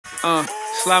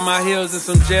Slide my heels in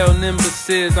some gel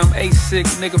nimbuses. I'm A6,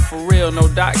 nigga, for real. No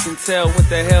doc can tell what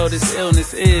the hell this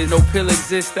illness is. No pill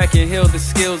exists that can heal the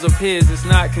skills of his. It's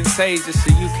not contagious, so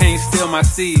you can't steal my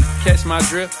seeds. Catch my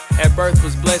drift? At birth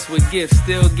was blessed with gifts.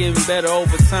 Still getting better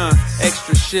over time.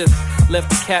 Extra shifts. Left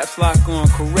the caps lock on.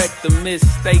 Correct the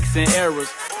mistakes and errors.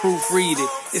 Proofread it.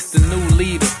 It's the new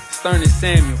leader. Stern and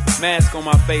Samuel. Mask on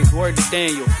my face. Word to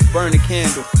Daniel. Burn a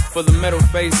candle. For the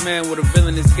metal-faced man with a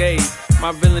villainous gaze.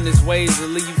 My villainous ways will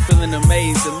leave you feeling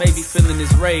amazed, or maybe feeling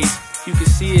his rage. You can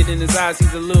see it in his eyes,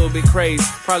 he's a little bit crazed,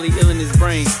 probably ill in his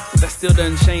brain. But that still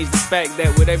doesn't change the fact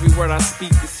that with every word I speak,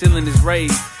 the ceiling is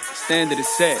raised. The standard is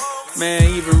set. Man,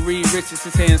 even Reed Richards,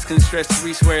 his hands couldn't stretch to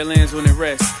reach where it lands when it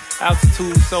rests.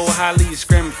 Altitude so highly, you're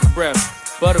screaming for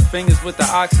breath. Butterfingers with the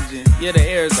oxygen, yeah, the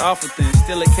air is awful thin.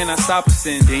 Still, it cannot stop us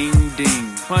in ding, ding.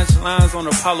 Punchlines on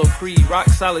Apollo Creed, rock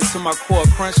solid to my core.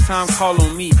 Crunch time, call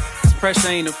on me. Pressure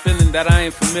ain't a feeling that I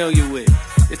ain't familiar with.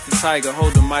 It's the Tiger,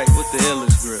 hold the mic with the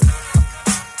illest grip.